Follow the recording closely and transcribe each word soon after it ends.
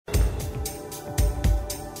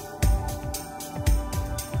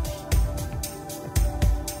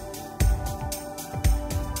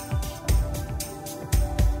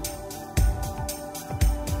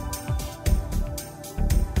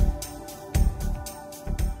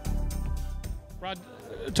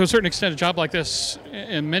Rod, to a certain extent, a job like this,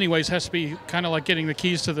 in many ways, has to be kind of like getting the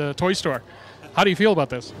keys to the toy store. How do you feel about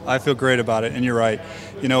this? I feel great about it, and you're right.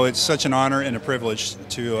 You know, it's such an honor and a privilege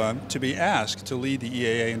to be asked to lead the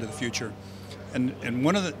EAA into the future. And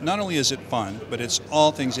one of the, not only is it fun, but it's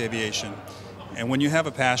all things aviation. And when you have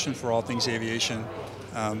a passion for all things aviation,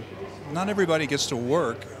 not everybody gets to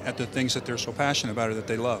work at the things that they're so passionate about or that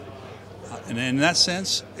they love. And in that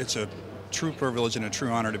sense, it's a true privilege and a true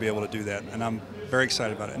honor to be able to do that. And I'm very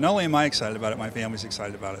excited about it. Not only am I excited about it, my family's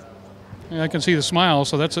excited about it. Yeah, I can see the smile,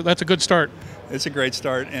 so that's a good start. It's a great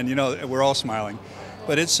start, and you know, we're all smiling.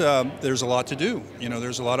 But it's there's a lot to do. You know,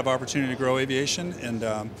 there's a lot of opportunity to grow aviation, and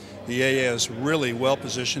the EAA is really well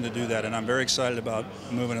positioned to do that, and I'm very excited about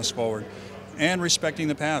moving us forward. And respecting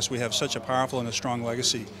the past, we have such a powerful and a strong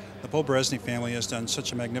legacy. The Poberezny family has done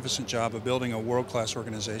such a magnificent job of building a world-class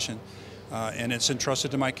organization, and it's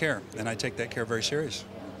entrusted to my care, and I take that care very serious.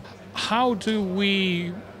 How do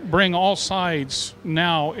we bring all sides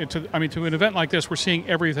now into, to an event like this? We're seeing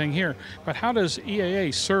everything here, but how does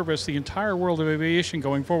EAA service the entire world of aviation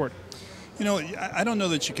going forward? You know, I don't know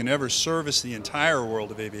that you can ever service the entire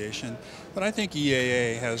world of aviation, but I think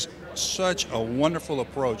EAA has such a wonderful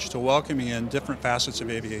approach to welcoming in different facets of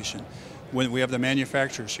aviation. When we have the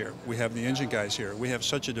manufacturers here, we have the engine guys here, we have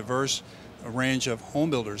such a diverse range of home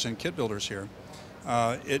builders and kit builders here.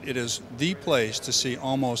 It is the place to see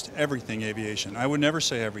almost everything aviation. I would never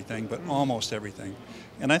say everything, but almost everything.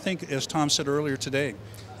 And I think, as Tom said earlier today,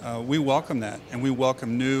 we welcome that, and we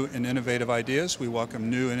welcome new and innovative ideas. We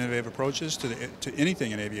welcome new and innovative approaches to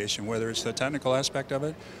anything in aviation, whether it's the technical aspect of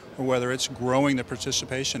it or whether it's growing the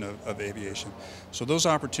participation of aviation. So those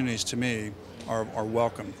opportunities, to me, are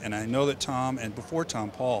welcome. And I know that Tom, and before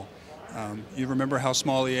Tom, Paul, you remember how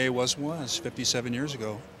small EAA was 57 years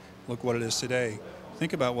ago. Look what it is today.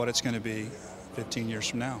 Think about what it's going to be 15 years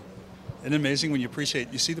from now. Isn't it amazing when you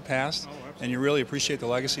see the past and you really appreciate the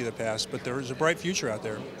legacy of the past, but there is a bright future out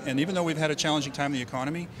there. And even though we've had a challenging time in the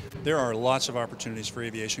economy, there are lots of opportunities for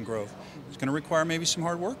aviation growth. It's going to require maybe some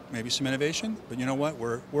hard work, maybe some innovation, but you know what?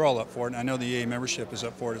 We're all up for it, and I know the EAA membership is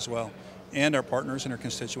up for it as well, and our partners and our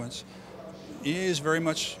constituents. EAA is very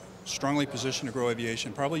much strongly positioned to grow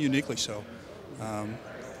aviation, probably uniquely so.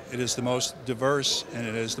 It is the most diverse and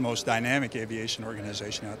it is the most dynamic aviation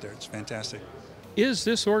organization out there. It's fantastic. Is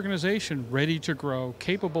this organization ready to grow,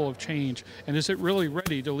 capable of change, and is it really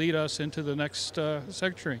ready to lead us into the next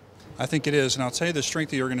century? I think it is, and I'll tell you the strength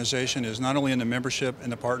of the organization is not only in the membership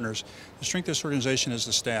and the partners. The strength of this organization is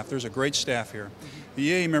the staff. There's a great staff here. The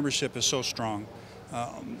EAA membership is so strong.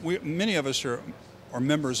 Many of us are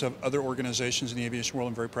members of other organizations in the aviation world.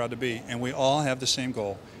 I'm very proud to be, and we all have the same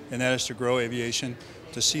goal, and that is to grow aviation,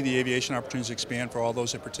 to see the aviation opportunities expand for all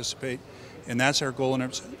those that participate, and that's our goal and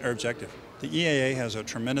our objective. The EAA has a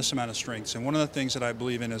tremendous amount of strengths, and one of the things that I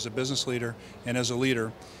believe in as a business leader and as a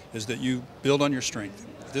leader is that you build on your strength.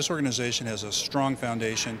 This organization has a strong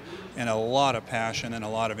foundation and a lot of passion and a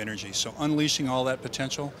lot of energy, so unleashing all that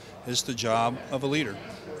potential is the job of a leader.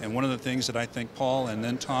 And one of the things that I think Paul and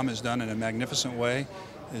then Tom has done in a magnificent way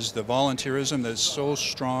is the volunteerism that's so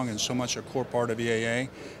strong and so much a core part of EAA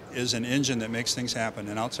is an engine that makes things happen.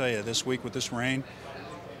 And I'll tell you, this week with this rain,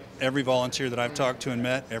 every volunteer that I've talked to and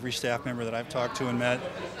met, every staff member that I've talked to and met,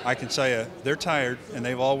 I can tell you, they're tired and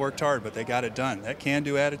they've all worked hard, but they got it done. That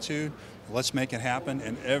can-do attitude, let's make it happen,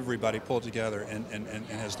 and everybody pulled together and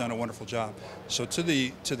has done a wonderful job. So to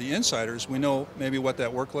the insiders, we know maybe what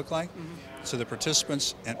that work looked like. To the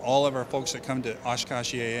participants and all of our folks that come to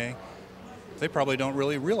Oshkosh EAA, they probably don't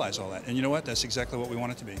really realize all that. And you know what? That's exactly what we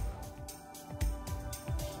want it to be.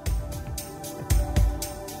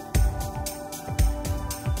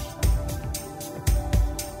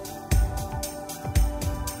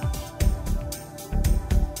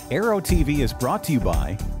 Aero-TV is brought to you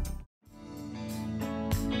by...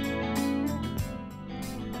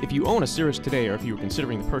 If you own a Cirrus today, or if you are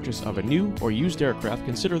considering the purchase of a new or used aircraft,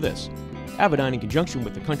 consider this. Avidyne, in conjunction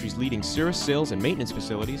with the country's leading Cirrus sales and maintenance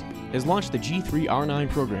facilities, has launched the G3R9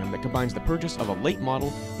 program that combines the purchase of a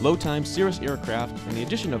late-model, low-time Cirrus aircraft and the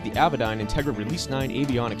addition of the Avidyne Integra Release 9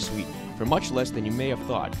 avionics suite for much less than you may have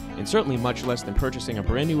thought, and certainly much less than purchasing a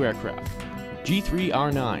brand new aircraft.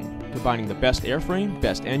 G3R9, combining the best airframe,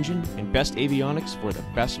 best engine, and best avionics for the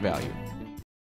best value.